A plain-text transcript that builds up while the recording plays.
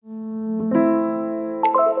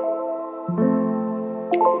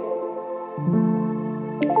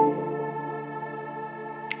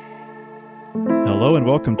Hello and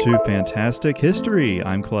welcome to Fantastic History.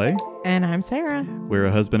 I'm Clay. And I'm Sarah. We're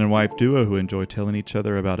a husband and wife duo who enjoy telling each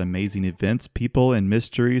other about amazing events, people, and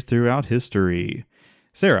mysteries throughout history.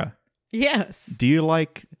 Sarah. Yes. Do you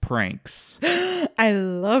like pranks? I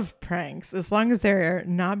love pranks, as long as they're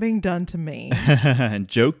not being done to me. And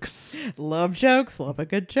jokes? Love jokes. Love a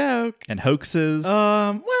good joke. And hoaxes?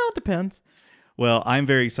 Well, it depends. Well, I'm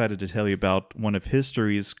very excited to tell you about one of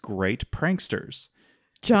history's great pranksters.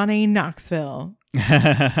 Johnny Knoxville. He's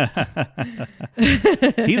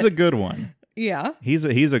a good one. Yeah. He's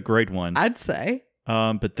a great one. I'd say.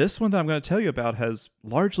 But this one that I'm going to tell you about has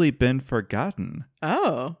largely been forgotten.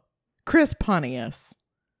 Oh. Chris Pontius.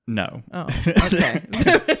 No. Oh, okay.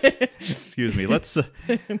 Excuse me. Let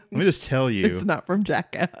me just tell you. It's not from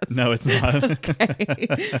Jackass. No, it's not.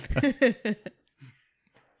 Okay.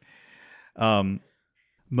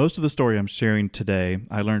 Most of the story I'm sharing today,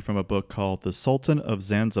 I learned from a book called The Sultan of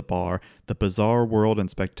Zanzibar, The Bizarre World and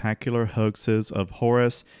Spectacular Hoaxes of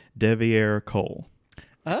Horace de Vere Cole.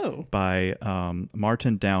 Oh. By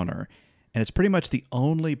Martyn Downer. And it's pretty much the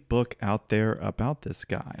only book out there about this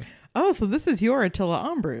guy. Oh, so this is your Attila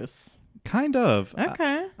Ambrose. Kind of.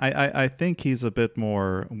 Okay. I think he's a bit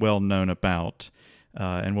more well known about,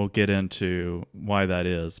 and we'll get into why that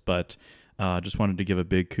is. But just wanted to give a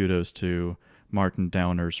big kudos to Martyn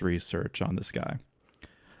Downer's research on this guy.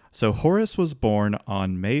 So Horace was born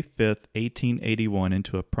on May 5th, 1881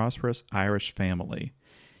 into a prosperous Irish family.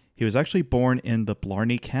 He was actually born in the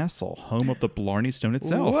Blarney Castle, home of the Blarney Stone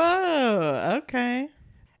itself. Whoa, okay.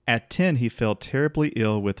 At 10, he fell terribly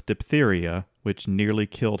ill with diphtheria, which nearly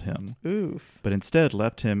killed him. Oof. But instead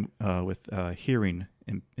left him with hearing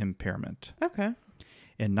impairment. Okay.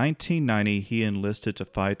 In 1990, he enlisted to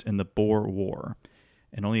fight in the Boer War.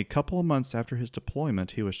 And only a couple of months after his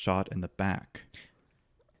deployment, he was shot in the back.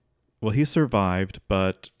 Well, he survived,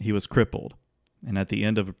 but he was crippled. And at the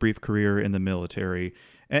end of a brief career in the military,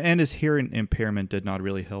 and his hearing impairment did not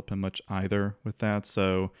really help him much either with that.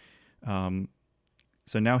 So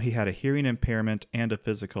now he had a hearing impairment and a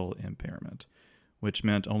physical impairment, which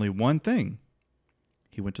meant only one thing.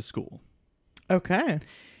 He went to school. Okay.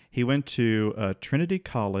 He went to Trinity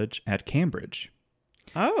College at Cambridge.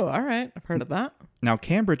 Oh, all right. I've heard of that. Now,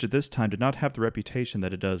 Cambridge at this time did not have the reputation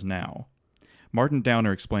that it does now. Martyn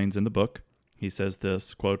Downer explains in the book, he says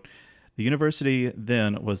this, quote, "The university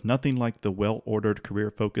then was nothing like the well-ordered,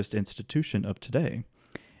 career-focused institution of today.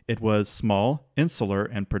 It was small, insular,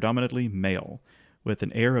 and predominantly male, with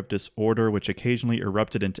an air of disorder which occasionally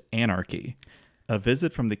erupted into anarchy. A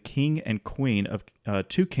visit from the king and queen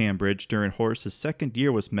to Cambridge during Horace's second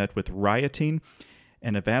year was met with rioting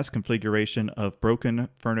and a vast conflagration of broken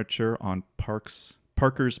furniture on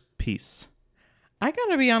Parker's Peace." I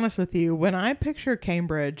gotta be honest with you. When I picture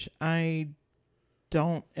Cambridge, I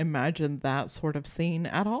don't imagine that sort of scene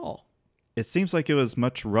at all. It seems like it was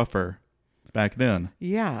much rougher back then.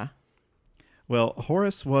 Yeah. Well,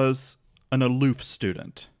 Horace was an aloof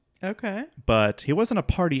student. Okay. But he wasn't a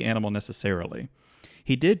party animal necessarily.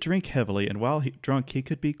 He did drink heavily, and while drunk, he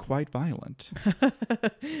could be quite violent.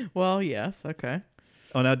 Well, yes. Okay.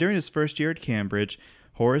 Oh, now, during his first year at Cambridge,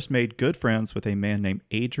 Horace made good friends with a man named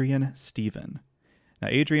Adrian Stephen. Now,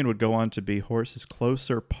 Adrian would go on to be Horace's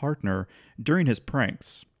closer partner during his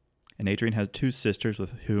pranks. And Adrian had two sisters with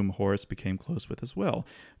whom Horace became close with as well,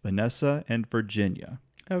 Vanessa and Virginia.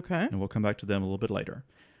 Okay. And we'll come back to them a little bit later.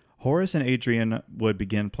 Horace and Adrian would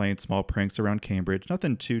begin playing small pranks around Cambridge,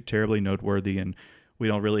 nothing too terribly noteworthy, and we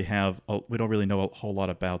don't really know a whole lot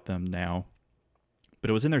about them now. But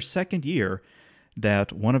it was in their second year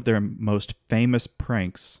that one of their most famous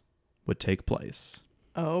pranks would take place.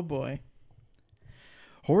 Oh, boy.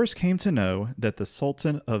 Horace came to know that the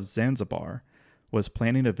Sultan of Zanzibar was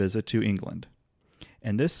planning a visit to England,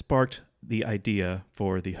 and this sparked the idea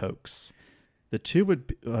for the hoax. The two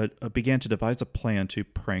would began to devise a plan to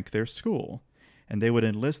prank their school, and they would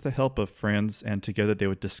enlist the help of friends, and together they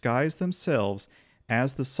would disguise themselves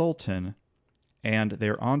as the Sultan and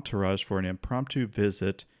their entourage for an impromptu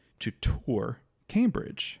visit to tour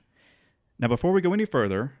Cambridge. Now, before we go any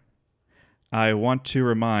further, I want to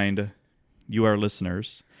remind you, our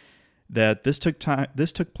listeners, that this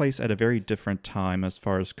took place at a very different time as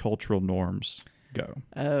far as cultural norms go.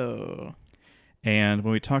 Oh. And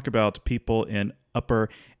when we talk about people in upper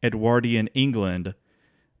Edwardian England,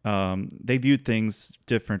 they viewed things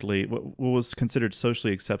differently. What was considered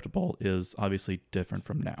socially acceptable is obviously different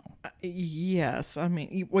from now. Yes. I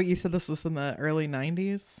mean, what you said, this was in the early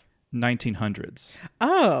 90s? 1900s.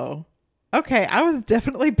 Oh. Okay, I was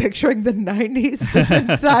definitely picturing the 90s this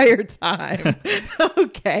entire time.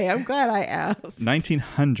 Okay, I'm glad I asked.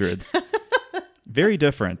 1900s. Very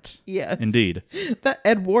different. Yes. Indeed. That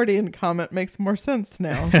Edwardian comment makes more sense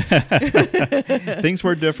now. Things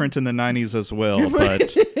were different in the 90s as well,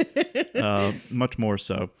 but much more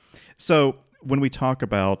so. So when we talk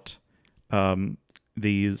about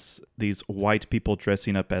these white people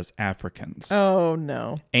dressing up as Africans. Oh,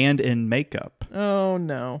 no. And in makeup. Oh,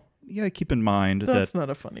 no. You gotta keep in mind That's that not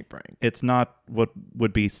a funny prank. it's not what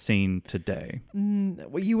would be seen today.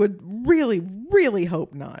 Well, you would really, really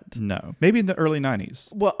hope not. No. Maybe in the early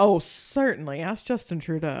 90s. Well, certainly. Ask Justin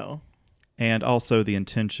Trudeau. And also the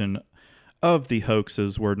intention of the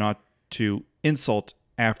hoaxes were not to insult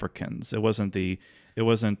Africans. It wasn't the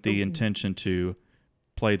intention to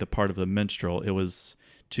play the part of the minstrel. It was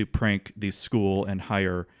to prank the school and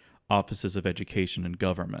higher offices of education and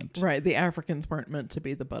government. Right. The Africans weren't meant to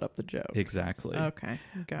be the butt of the joke. Exactly. Okay.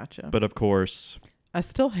 Gotcha. But of course, I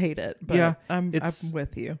still hate it, but yeah, I'm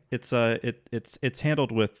with you. It's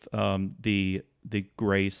handled with the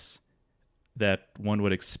grace that one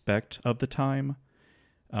would expect of the time.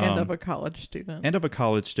 And of a college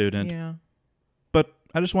student. Yeah. But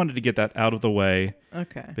I just wanted to get that out of the way.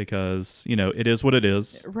 Okay. Because, it is what it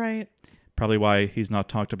is. Right. Probably why he's not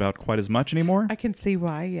talked about quite as much anymore. I can see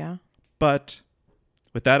why, yeah. But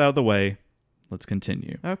with that out of the way, let's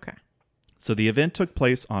continue. Okay. So the event took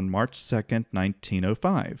place on March 2nd,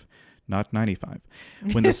 1905, not 95,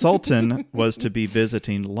 when the Sultan was to be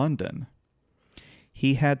visiting London.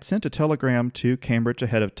 He had sent a telegram to Cambridge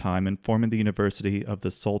ahead of time informing the university of the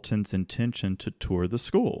Sultan's intention to tour the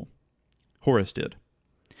school. Horace did.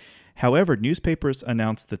 However, newspapers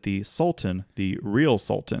announced that the Sultan, the real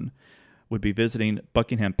Sultan, would be visiting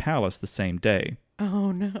Buckingham Palace the same day.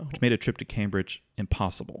 Oh, no. Which made a trip to Cambridge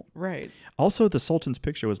impossible. Right. Also, the Sultan's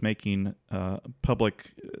picture was making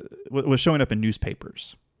was showing up in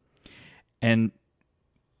newspapers. And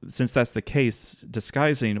since that's the case,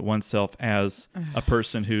 disguising oneself as a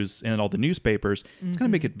person who's in all the newspapers, it's going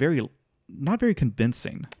to make it not very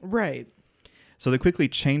convincing. Right. So they quickly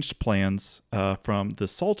changed plans from the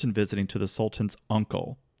Sultan visiting to the Sultan's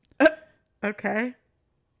uncle. Okay.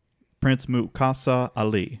 Prince Mukasa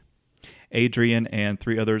Ali. Adrian and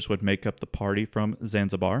 3 others would make up the party from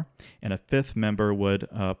Zanzibar, and a 5th member would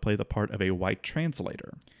play the part of a white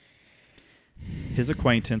translator. His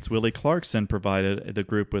acquaintance, Willie Clarkson, provided the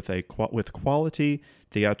group with quality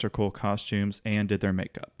theatrical costumes and did their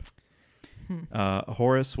makeup.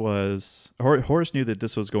 Horace knew that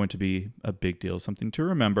this was going to be a big deal, something to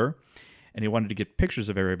remember, and he wanted to get pictures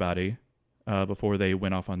of everybody before they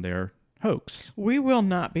went off on their hoax. We will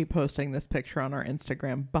not be posting this picture on our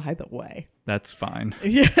Instagram, by the way. That's fine.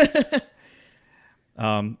 Yeah.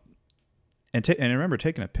 And I remember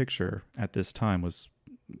taking a picture at this time was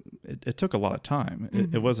it took a lot of time.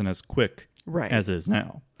 It wasn't as quick as it is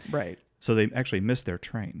now. Right. So they actually missed their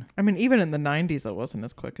train. I mean, even in the 90s, it wasn't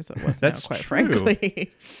as quick as it was That's now, quite true.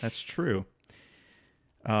 frankly. That's true.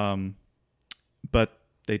 But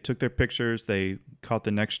they took their pictures. They caught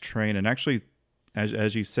the next train, and actually,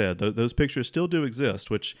 as you said, those pictures still do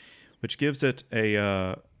exist, which gives it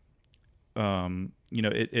a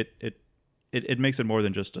it makes it more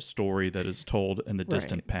than just a story that is told in the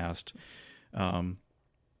distant past.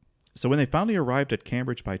 So when they finally arrived at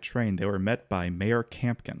Cambridge by train, they were met by Mayor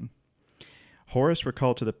Campkin. Horace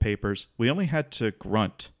recalled to the papers, "We only had to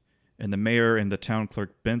grunt, and the mayor and the town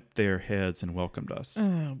clerk bent their heads and welcomed us."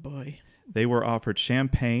 Oh, boy. They were offered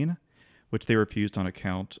champagne, which they refused on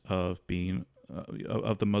account of being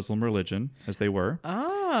of the Muslim religion, as they were.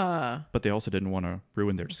 But they also didn't want to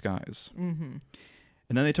ruin their disguise. Mm-hmm.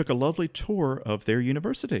 And then they took a lovely tour of their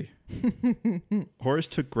university. Horace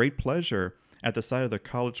took great pleasure at the sight of the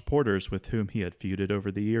college porters with whom he had feuded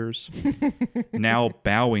over the years, now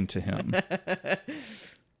bowing to him.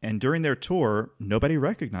 And during their tour, nobody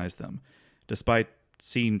recognized them, despite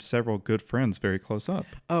seeing several good friends very close up.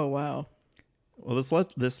 Oh, wow. Well,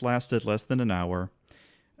 this lasted less than an hour.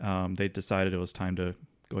 They decided it was time to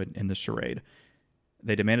go ahead and end the charade.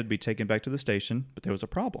 They demanded to be taken back to the station, but there was a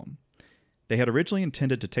problem. They had originally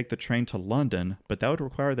intended to take the train to London, but that would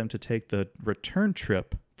require them to take the return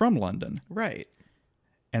trip from London. Right.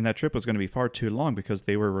 And that trip was going to be far too long because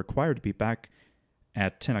they were required to be back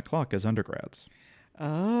at 10 o'clock as undergrads.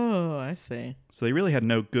 Oh, I see. So they really had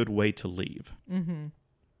no good way to leave. Mm-hmm.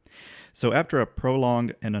 So after a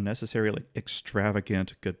prolonged and unnecessarily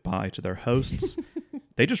extravagant goodbye to their hosts,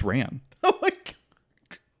 they just ran. Oh, my God.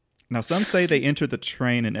 Now, some say they entered the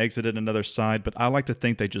train and exited another side, but I like to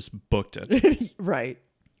think they just booked it. Right.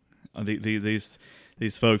 These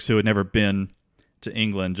folks who had never been to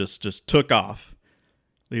England just took off,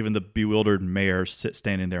 leaving the bewildered mayor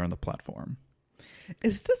standing there on the platform.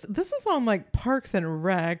 This is on like Parks and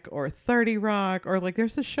Rec or 30 Rock, or like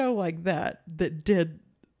there's a show like that did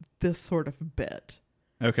this sort of bit.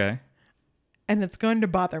 Okay. And it's going to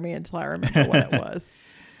bother me until I remember what it was.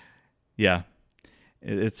 Yeah.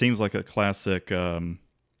 It seems like a classic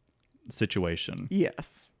situation.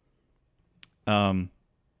 Yes.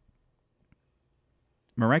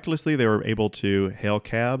 Miraculously, they were able to hail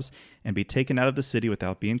cabs and be taken out of the city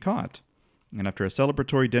without being caught. And after a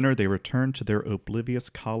celebratory dinner, they returned to their oblivious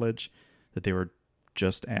college that they were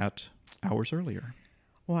just at hours earlier.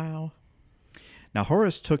 Wow. Now,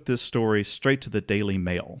 Horace took this story straight to the Daily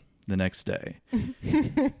Mail the next day.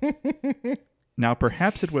 Now,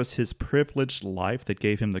 perhaps it was his privileged life that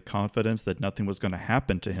gave him the confidence that nothing was going to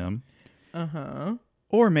happen to him. Uh-huh.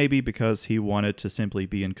 Or maybe because he wanted to simply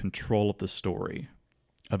be in control of the story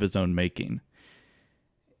of his own making.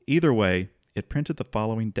 Either way, it printed the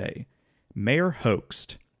following day. Mayor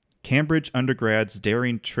hoaxed. Cambridge undergrad's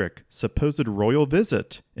daring trick. Supposed royal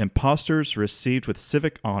visit. Imposters received with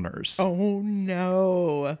civic honors. Oh,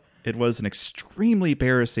 no. It was an extremely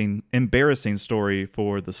embarrassing story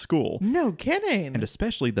for the school. No kidding. And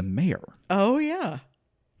especially the mayor. Oh, yeah.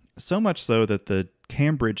 So much so that the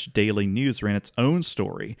Cambridge Daily News ran its own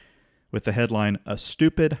story with the headline, "A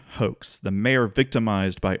Stupid Hoax, the Mayor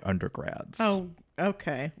Victimized by Undergrads." Oh,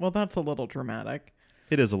 okay. Well, that's a little dramatic.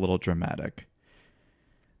 It is a little dramatic.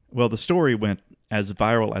 Well, the story went as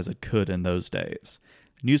viral as it could in those days.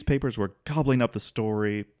 Newspapers were gobbling up the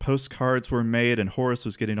story, postcards were made, and Horace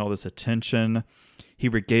was getting all this attention. He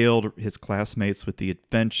regaled his classmates with the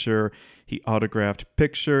adventure, he autographed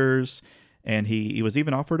pictures, and he was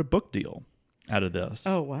even offered a book deal out of this.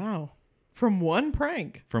 Oh, wow. From one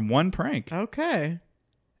prank. From one prank. Okay.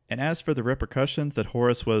 And as for the repercussions that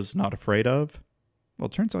Horace was not afraid of, well,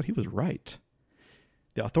 it turns out he was right.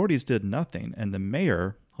 The authorities did nothing, and the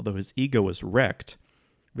mayor, although his ego was wrecked,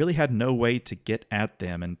 really had no way to get at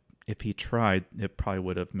them, and if he tried, it probably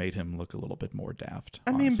would have made him look a little bit more daft.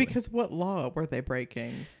 I mean, honestly. because what law were they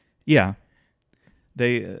breaking? Yeah.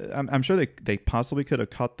 I'm sure they possibly could have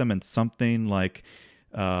caught them in something like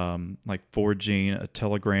forging a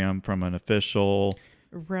telegram from an official.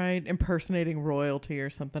 Right, impersonating royalty or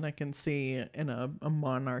something. I can see in a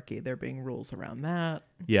monarchy there being rules around that.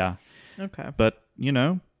 Yeah. Okay. But,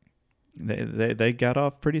 they got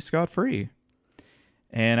off pretty scot-free.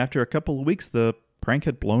 And after a couple of weeks, the prank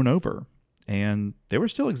had blown over. And there were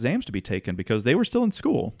still exams to be taken because they were still in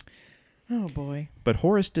school. Oh, boy. But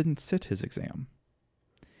Horace didn't sit his exam.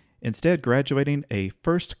 Instead, graduating a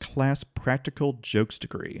first-class practical jokes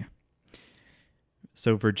degree.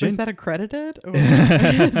 So Virginia... Is that accredited? Or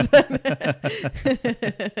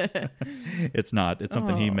It's not. It's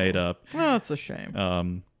something he made up. Oh, it's a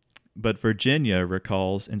shame. But Virginia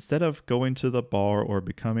recalls, instead of going to the bar or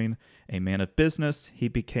becoming a man of business,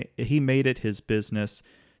 he made it his business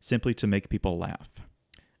simply to make people laugh.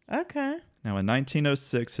 Okay. Now, in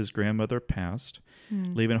 1906, his grandmother passed,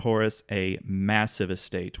 leaving Horace a massive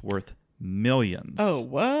estate worth millions. Oh,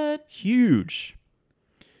 what? Huge.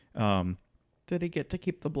 Did he get to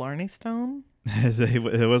keep the Blarney Stone?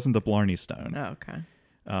 It wasn't the Blarney Stone. Oh, okay.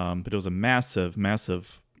 But it was a massive,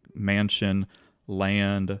 massive mansion,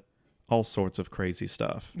 land, all sorts of crazy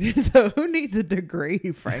stuff. So who needs a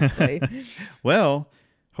degree, frankly? Well,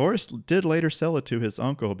 Horace did later sell it to his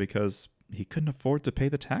uncle because he couldn't afford to pay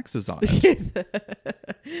the taxes on it.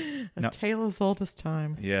 A tale as old as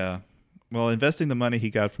time. Yeah. Well, investing the money he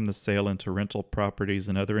got from the sale into rental properties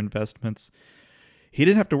and other investments, he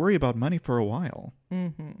didn't have to worry about money for a while.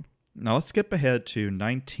 Mm-hmm. Now let's skip ahead to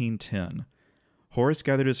 1910. Horace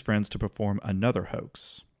gathered his friends to perform another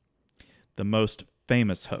hoax. The most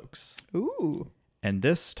famous hoax. Ooh. And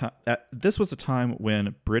this was a time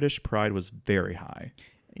when British pride was very high.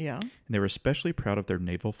 Yeah. And they were especially proud of their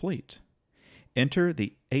naval fleet. Enter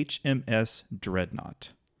the HMS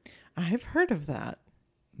Dreadnaught. I've heard of that.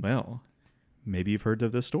 Well, maybe you've heard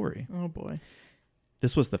of this story. Oh, boy.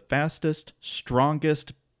 This was the fastest,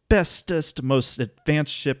 strongest, bestest, most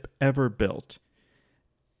advanced ship ever built.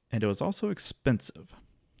 And it was also expensive.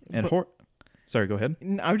 And sorry, go ahead.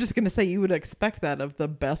 I was just going to say you would expect that of the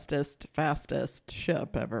bestest, fastest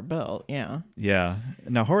ship ever built. Yeah. Yeah.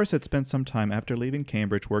 Now, Horace had spent some time after leaving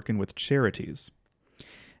Cambridge working with charities.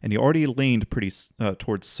 And he already leaned pretty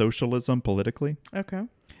towards socialism politically. Okay.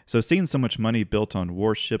 So seeing so much money built on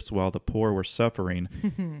warships while the poor were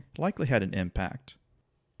suffering likely had an impact.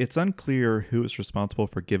 It's unclear who was responsible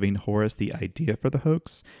for giving Horace the idea for the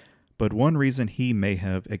hoax, but one reason he may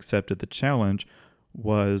have accepted the challenge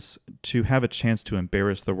was to have a chance to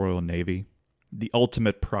embarrass the Royal Navy, the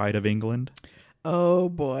ultimate pride of England. Oh,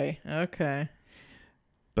 boy. Okay.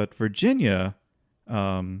 But Virginia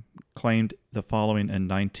claimed the following in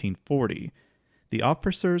 1940. The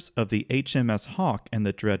officers of the HMS Hawk and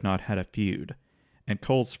the Dreadnaught had a feud, and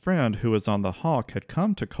Cole's friend who was on the Hawk had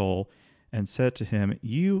come to Cole and said to him,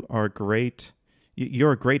 you're a great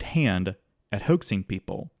hand at hoaxing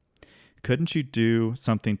people. Couldn't you do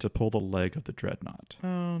something to pull the leg of the Dreadnaught?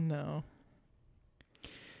 Oh, no.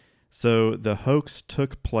 So the hoax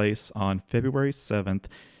took place on February 7th,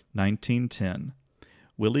 1910.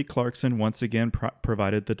 Willie Clarkson once again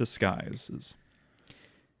provided the disguises.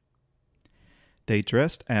 They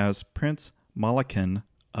dressed as Prince Malakan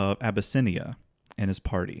of Abyssinia and his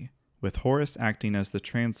party, with Horace acting as the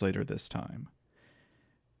translator this time.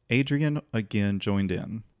 Adrian again joined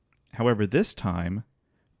in. However, this time,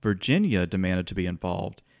 Virginia demanded to be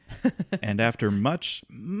involved, and after much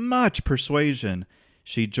persuasion,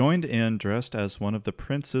 she joined in dressed as one of the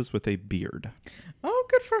princes with a beard. Oh,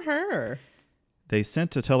 good for her. They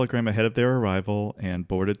sent a telegram ahead of their arrival and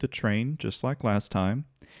boarded the train, just like last time.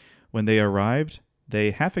 When they arrived,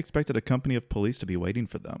 they half expected a company of police to be waiting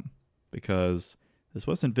for them, because this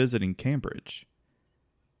wasn't visiting Cambridge.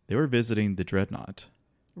 They were visiting the Dreadnaught.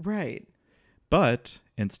 Right. But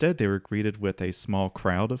instead, they were greeted with a small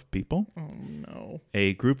crowd of people. Oh, no.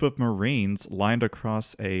 A group of Marines lined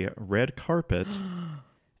across a red carpet,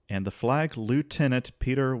 and the flag Lieutenant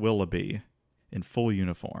Peter Willoughby in full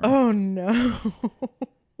uniform. Oh, no.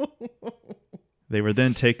 They were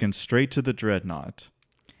then taken straight to the Dreadnaught.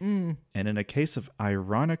 And in a case of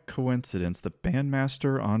ironic coincidence, the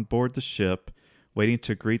bandmaster on board the ship, waiting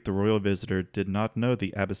to greet the royal visitor, did not know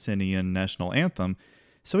the Abyssinian national anthem,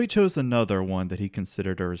 so he chose another one that he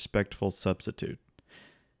considered a respectful substitute.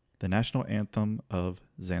 The national anthem of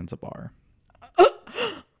Zanzibar.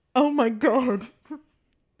 Oh my God.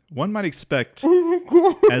 One might expect, Oh my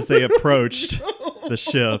God. as they approached the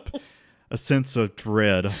ship, a sense of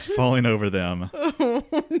dread falling over them. Oh,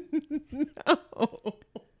 no.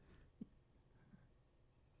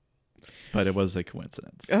 But it was a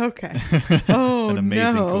coincidence. Okay. Oh, An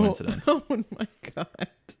amazing no. coincidence. Oh my God.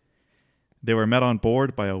 They were met on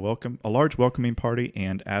board by a large welcoming party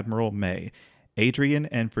and Admiral May, Adrian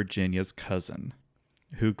and Virginia's cousin,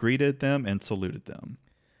 who greeted them and saluted them.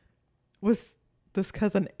 Was this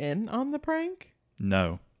cousin in on the prank?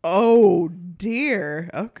 No. Oh, dear.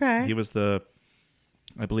 Okay. He was I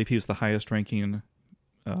believe he was the highest ranking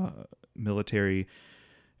military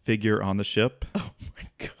figure on the ship. Oh my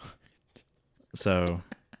God. So,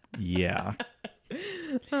 yeah.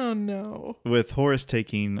 Oh, no. With Horace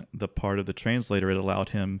taking the part of the translator, it allowed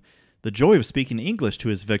him the joy of speaking English to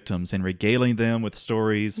his victims and regaling them with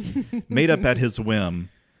stories made up at his whim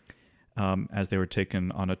as they were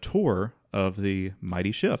taken on a tour of the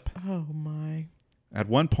mighty ship. Oh, my. At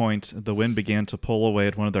one point, the wind began to pull away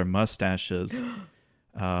at one of their mustaches,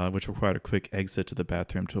 which required a quick exit to the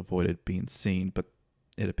bathroom to avoid it being seen. But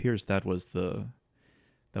it appears that was the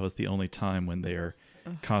only time when their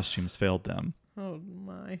costumes failed them. Oh,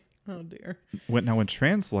 my. Oh, dear. When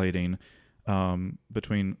translating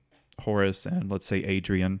between Horace and, let's say,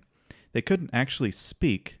 Adrian, they couldn't actually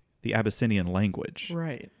speak the Abyssinian language.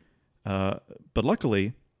 Right. But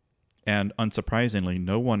luckily, and unsurprisingly,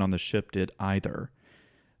 no one on the ship did either.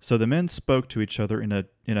 So the men spoke to each other in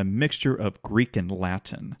a mixture of Greek and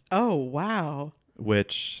Latin. Oh, wow.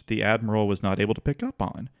 Which the Admiral was not able to pick up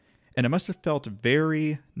on. And it must have felt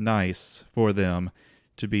very nice for them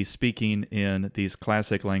to be speaking in these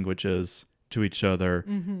classic languages to each other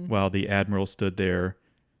while the Admiral stood there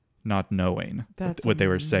not knowing what they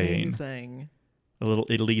were saying. Amazing. A little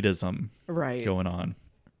elitism going on.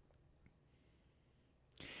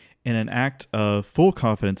 In an act of full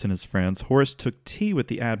confidence in his friends, Horace took tea with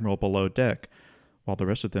the Admiral below deck, while the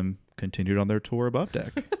rest of them continued on their tour above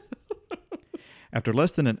deck. After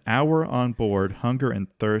less than an hour on board, hunger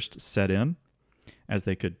and thirst set in, as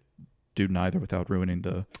they could do neither without ruining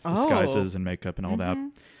the disguises and makeup and all that.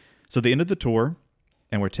 So they ended the tour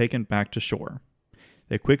and were taken back to shore.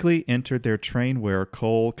 They quickly entered their train where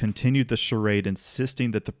Cole continued the charade,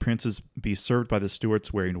 insisting that the princes be served by the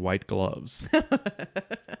stewards wearing white gloves.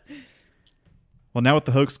 Well, now with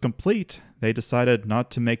the hoax complete, they decided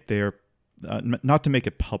not to make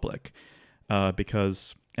it public,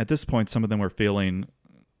 because at this point some of them were feeling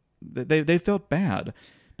they felt bad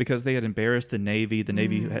because they had embarrassed the Navy. The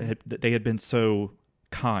Navy they had been so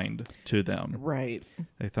kind to them. Right.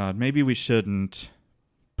 They thought maybe we shouldn't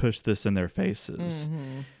push this in their faces.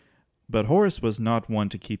 But Horace was not one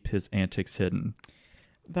to keep his antics hidden.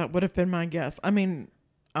 That would have been my guess. I mean,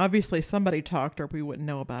 obviously somebody talked or we wouldn't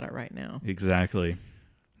know about it right now. Exactly.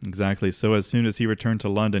 So as soon as he returned to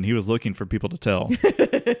London, he was looking for people to tell.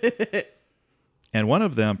 And one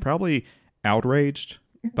of them, probably outraged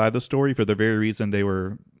by the story for the very reason they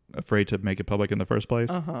were afraid to make it public in the first place,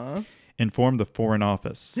 informed the Foreign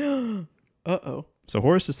Office. Uh-oh. So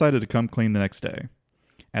Horace decided to come clean the next day.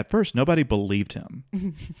 At first, nobody believed him.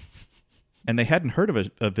 And they hadn't heard of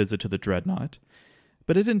a visit to the Dreadnaught.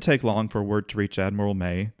 But it didn't take long for word to reach Admiral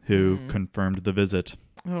May, who confirmed the visit.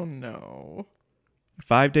 Oh, no.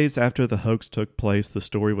 5 days after the hoax took place, the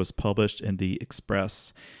story was published in the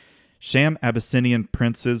Express. Sham Abyssinian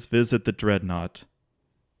princes visit the Dreadnaught.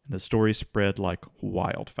 And the story spread like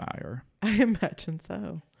wildfire. I imagine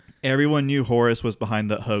so. Everyone knew Horace was behind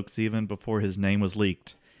the hoax even before his name was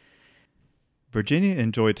leaked. Virginia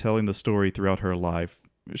enjoyed telling the story throughout her life.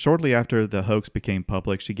 Shortly after the hoax became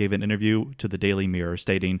public, she gave an interview to the Daily Mirror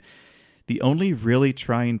stating, "The only really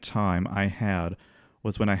trying time I had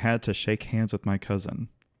was when I had to shake hands with my cousin,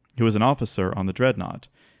 who was an officer on the Dreadnaught,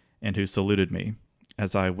 and who saluted me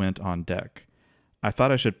as I went on deck. I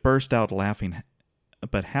thought I should burst out laughing,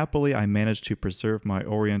 but happily I managed to preserve my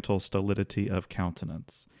oriental stolidity of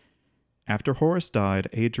countenance." After Horace died,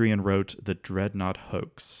 Adrian wrote The Dreadnaught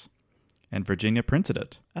Hoax, and Virginia printed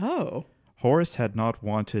it. Oh. Horace had not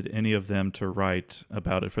wanted any of them to write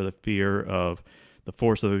about it for the fear of the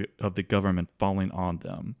force of the government falling on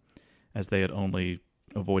them, as they had only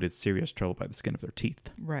avoided serious trouble by the skin of their teeth.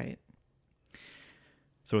 Right.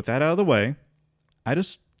 So with that out of the way, I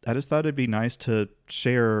just thought it'd be nice to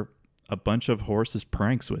share a bunch of Horace's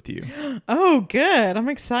pranks with you. Oh, good. I'm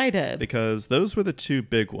excited. Because those were the two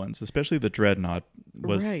big ones, especially the Dreadnaught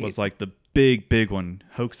was like the big one.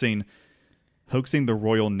 Hoaxing the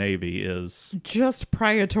Royal Navy is just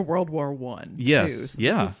prior to World War One. Yes. So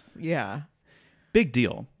yeah. Yeah. Big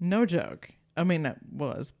deal. No joke. I mean, it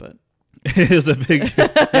was, but it is a big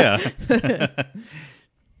yeah.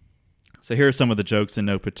 So here are some of the jokes in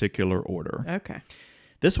no particular order. Okay.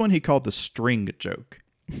 This one he called the string joke.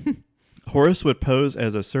 Horace would pose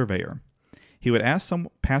as a surveyor. He would ask some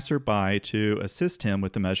passerby to assist him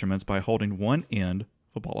with the measurements by holding one end of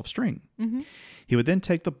a ball of string. Mm-hmm. He would then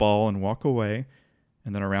take the ball and walk away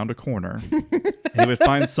and then around a corner. And he would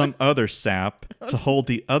find some other sap to hold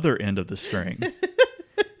the other end of the string.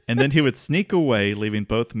 And then he would sneak away, leaving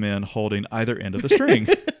both men holding either end of the string.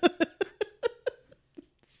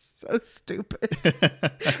 So stupid.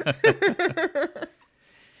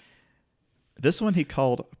 This one he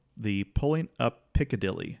called the pulling up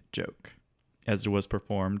Piccadilly joke, as it was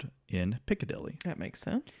performed in Piccadilly. That makes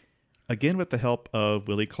sense. Again, with the help of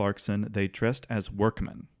Willie Clarkson, they dressed as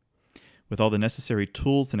workmen with all the necessary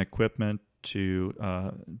tools and equipment to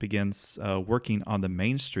begin working on the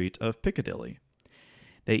main street of Piccadilly.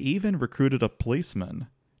 They even recruited a policeman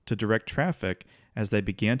to direct traffic as they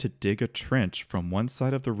began to dig a trench from one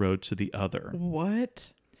side of the road to the other.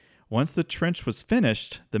 What? Once the trench was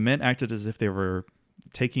finished, the men acted as if they were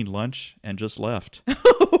taking lunch and just left.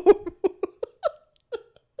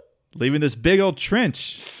 Leaving this big old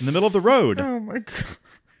trench in the middle of the road. Oh my God.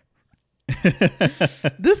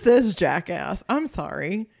 This is jackass. I'm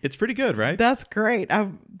sorry. It's pretty good, right? That's great.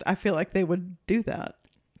 I feel like they would do that.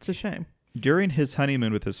 It's a shame. During his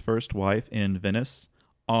honeymoon with his first wife in Venice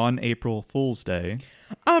on April Fool's Day.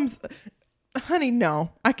 Honey,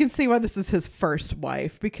 no. I can see why this is his first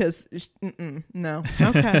wife because no.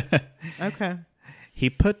 Okay. Okay. He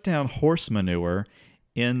put down horse manure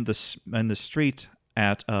in the street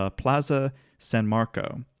at Plaza San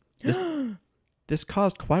Marco. This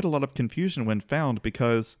caused quite a lot of confusion when found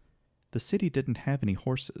because the city didn't have any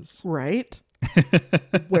horses. Right?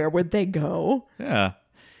 Where would they go? Yeah.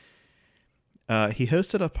 He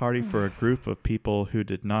hosted a party for a group of people who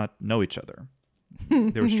did not know each other.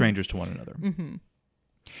 They were strangers to one another. Mm-hmm.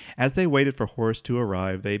 As they waited for Horace to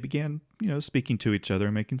arrive, they began, speaking to each other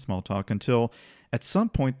and making small talk until at some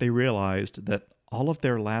point they realized that all of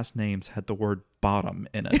their last names had the word bottom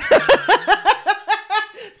in it.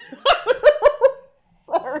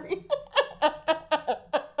 Sorry.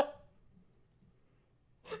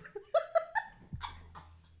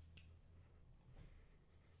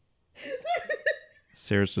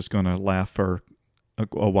 Sarah's just going to laugh for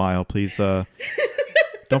a while. Please don't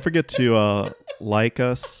forget to like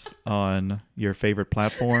us on your favorite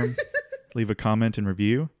platform. Leave a comment and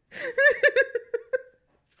review.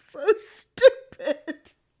 So stupid.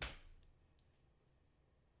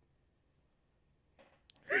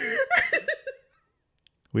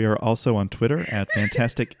 We are also on Twitter at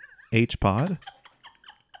FantasticHPod.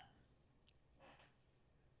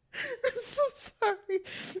 I'm so sorry.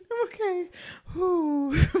 Okay.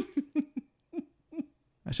 Ooh.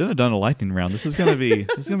 I should have done a lightning round. This is going to be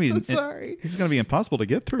sorry. This is going to be impossible to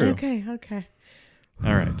get through. Okay.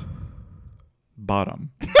 All right.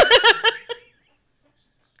 Bottom.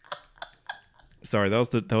 Sorry, that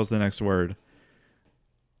was the next word.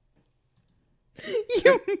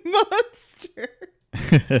 You monster.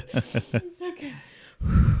 Okay.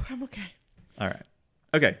 I'm okay. All right.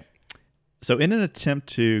 Okay. So in an attempt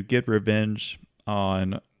to get revenge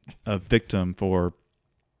on a victim for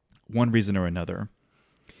one reason or another,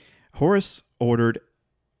 Horace ordered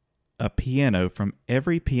a piano from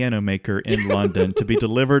every piano maker in London to be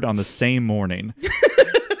delivered on the same morning.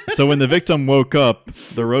 So when the victim woke up,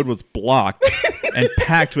 the road was blocked and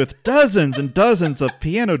packed with dozens and dozens of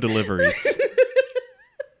piano deliveries.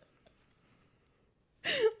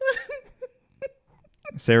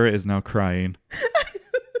 Sarah is now crying. I'm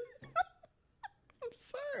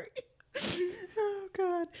sorry. Oh,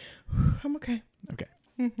 God. I'm okay. Okay.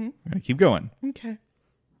 Mm-hmm. We're going to keep going. Okay.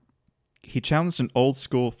 He challenged an old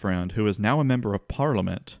school friend who is now a member of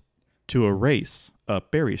Parliament to a race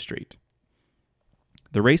up Berry Street.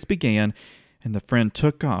 The race began, and the friend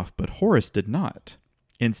took off, but Horace did not.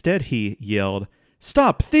 Instead, he yelled,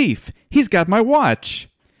 "Stop, thief! He's got my watch!"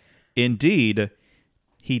 Indeed,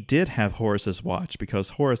 he did have Horace's watch because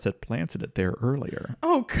Horace had planted it there earlier.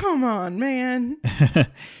 Oh, come on, man.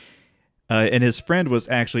 And his friend was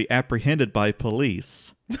actually apprehended by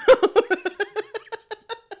police.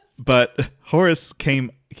 But Horace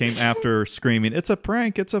came after screaming, "It's a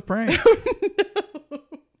prank, it's a prank." No.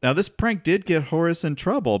 Now, this prank did get Horace in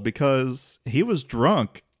trouble because he was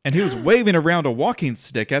drunk and he was waving around a walking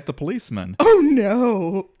stick at the policeman. Oh,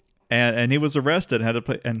 no. And he was arrested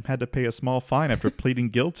and had to pay a small fine after pleading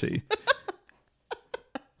guilty.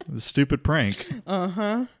 The stupid prank.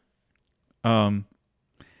 Uh-huh.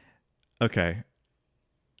 Okay.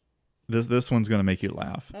 This one's going to make you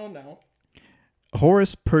laugh. Oh, no.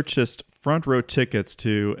 Horace purchased front row tickets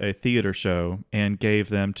to a theater show and gave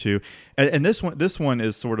them to, and this one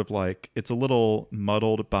is sort of like, it's a little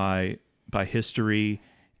muddled by history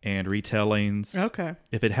and retellings. Okay.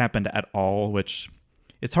 If it happened at all, which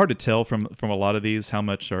it's hard to tell from a lot of these how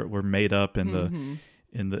much were made up in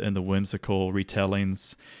the whimsical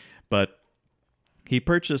retellings, but he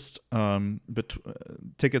purchased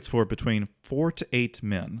tickets for between 4 to 8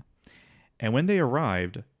 men, and when they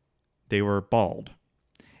arrived, they were bald,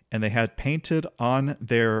 and they had painted on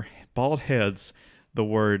their bald heads the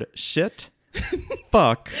word shit,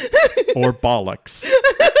 fuck, or bollocks.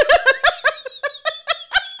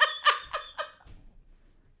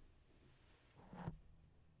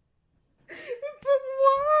 But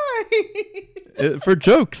why? For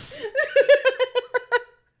jokes.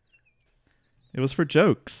 It was for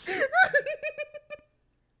jokes.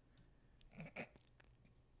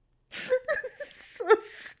 So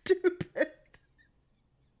stupid.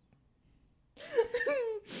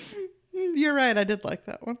 You're right. I did like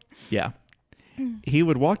that one. Yeah. He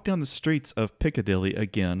would walk down the streets of Piccadilly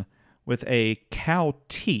again with a cow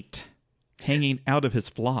teat hanging out of his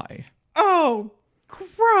fly. Oh,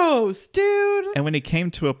 gross, dude. And when he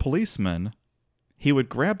came to a policeman, he would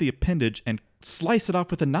grab the appendage and slice it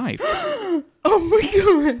off with a knife. Oh my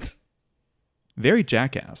God. Very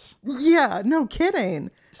jackass. Yeah, no kidding.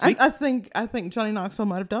 See? I think Johnny Knoxville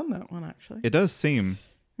might have done that one, actually. It does seem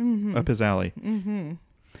up his alley. Mm-hmm.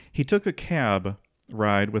 He took a cab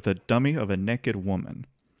ride with a dummy of a naked woman.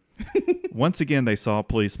 Once again, they saw a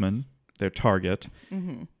policeman, their target,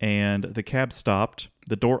 and the cab stopped,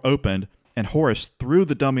 the door opened, and Horace threw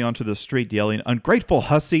the dummy onto the street yelling, "Ungrateful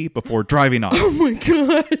hussy," before driving off. Oh my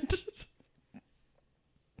God.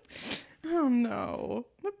 Oh no.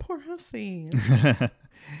 That poor hussy.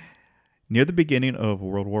 Near the beginning of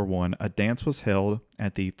World War I, a dance was held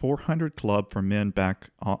at the 400 Club for men back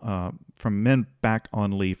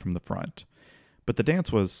on leave from the front. But the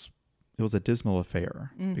dance was a dismal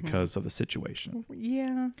affair because of the situation.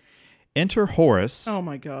 Yeah. Enter Horace, Oh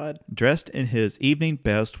my God. dressed in his evening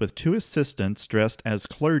best with 2 assistants dressed as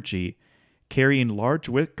clergy, carrying large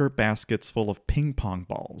wicker baskets full of ping-pong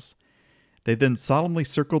balls. They then solemnly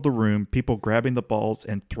circled the room, people grabbing the balls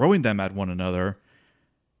and throwing them at one another,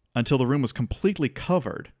 until the room was completely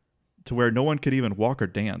covered to where no one could even walk or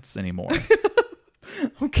dance anymore.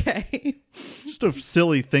 Okay. Just a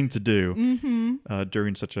silly thing to do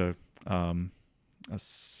during such a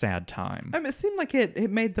sad time. I mean, it seemed like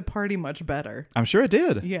it made the party much better. I'm sure it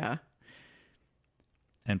did. Yeah.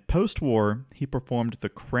 And post-war, he performed the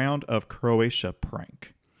Crown of Croatia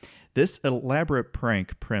prank. This elaborate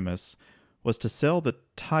prank premise was to sell the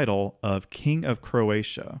title of King of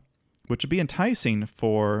Croatia, which would be enticing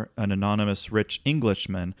for an anonymous rich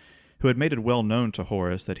Englishman who had made it well known to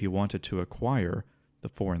Horace that he wanted to acquire the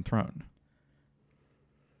foreign throne.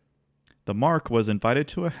 The Mark was invited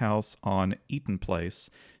to a house on Eaton Place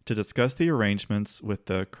to discuss the arrangements with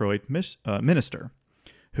the Croat minister,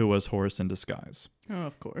 who was Horace in disguise. Oh,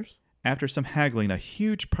 of course. After some haggling, a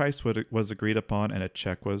huge price was agreed upon, and a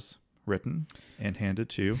check was written and handed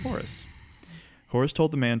to Horace. Horace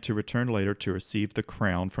told the man to return later to receive the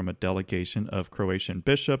crown from a delegation of Croatian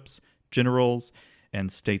bishops, generals,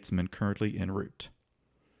 and statesmen currently en route.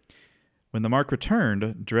 When the Mark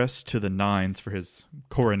returned, dressed to the nines for his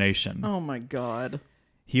coronation, Oh my God.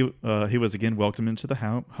 he was again welcomed into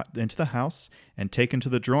the house and taken to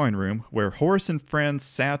the drawing room, where Horace and friends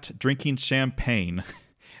sat drinking champagne,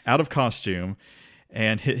 out of costume,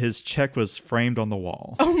 and his check was framed on the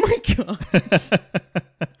wall. Oh my God. I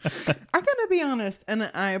gotta be honest, and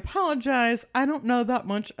I apologize. I don't know that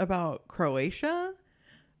much about Croatia,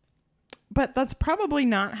 but that's probably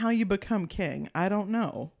not how you become king. I don't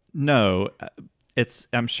know. No,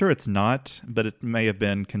 I'm sure it's not, but it may have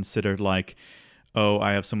been considered like, oh,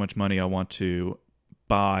 I have so much money, I want to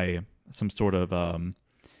buy some sort of a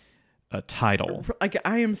title. Like,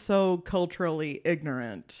 I am so culturally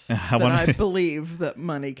ignorant that I believe that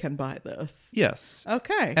money can buy this. Yes.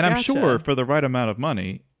 Okay. And I'm sure for the right amount of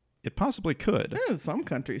money, it possibly could. In some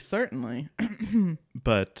countries, certainly.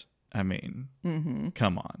 But, I mean,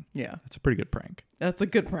 come on. Yeah. It's a pretty good prank. That's a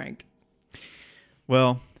good prank.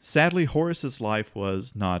 Well, sadly, Horace's life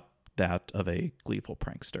was not that of a gleeful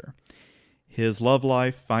prankster. His love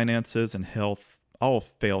life, finances, and health all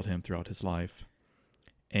failed him throughout his life.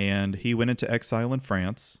 And he went into exile in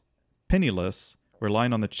France, penniless,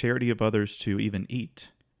 relying on the charity of others to even eat.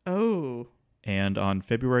 Oh. And on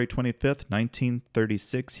February 25th,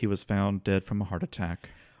 1936, he was found dead from a heart attack.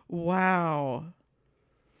 Wow.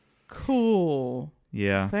 Cool.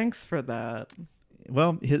 Yeah. Thanks for that.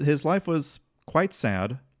 Well, his life was quite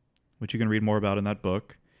sad, which you can read more about in that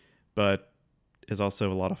book, but is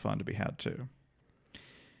also a lot of fun to be had too.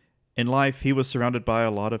 In life, he was surrounded by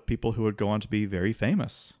a lot of people who would go on to be very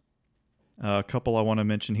famous. A couple I want to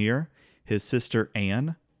mention here. His sister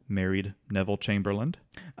Anne married Neville Chamberlain.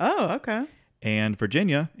 Oh, okay. And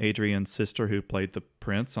Virginia, Adrian's sister who played the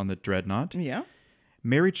prince on the Dreadnaught, Yeah.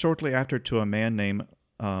 married shortly after to a man named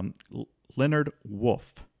Leonard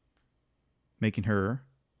Wolfe, making her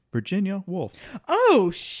Virginia Woolf. Oh,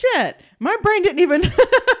 shit. My brain didn't even...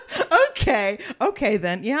 Okay,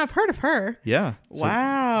 then. Yeah, I've heard of her. Yeah.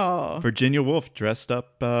 Wow. Virginia Woolf dressed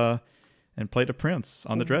up and played a prince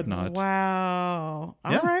on the Dreadnaught. Wow.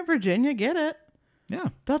 Yeah. All right, Virginia, get it. Yeah.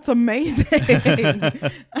 That's amazing.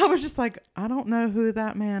 I was just like, I don't know who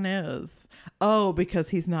that man is. Oh, because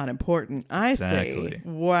he's not important. I Exactly. see.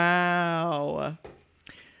 Wow.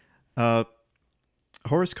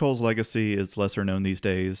 Horace Cole's legacy is lesser known these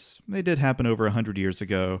days. They did happen over 100 years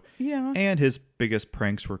ago. Yeah. And his biggest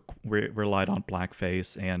pranks relied on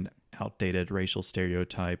blackface and outdated racial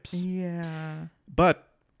stereotypes. Yeah. But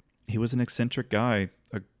he was an eccentric guy,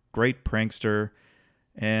 a great prankster,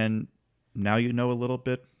 and now you know a little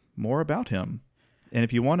bit more about him. And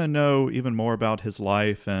if you want to know even more about his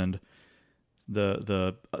life and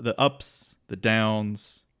the ups, the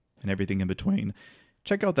downs, and everything in between,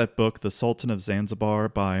 check out that book, The Sultan of Zanzibar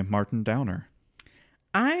by Martyn Downer.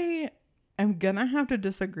 I am going to have to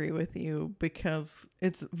disagree with you because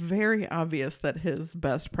it's very obvious that his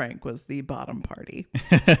best prank was the bottom party.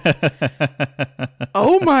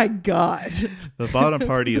 Oh my God. The bottom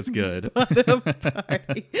party is good. Bottom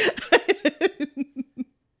party.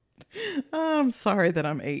 I'm sorry that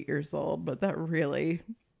I'm 8 years old, but that really...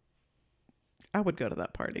 I would go to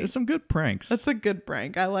that party. There's some good pranks. That's a good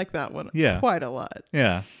prank. I like that one quite a lot.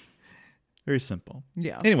 Yeah. Very simple.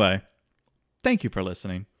 Yeah. Anyway, thank you for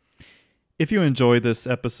listening. If you enjoyed this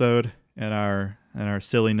episode and our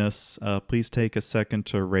silliness, please take a second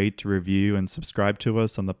to rate, review, and subscribe to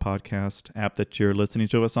us on the podcast app that you're listening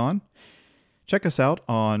to us on. Check us out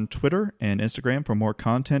on Twitter and Instagram for more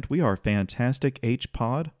content. We are Fantastic H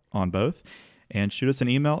Pod on both. And shoot us an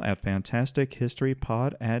email at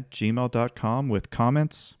fantastichistorypod@gmail.com with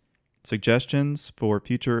comments, suggestions for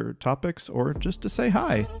future topics, or just to say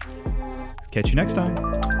hi. Catch you next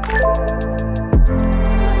time.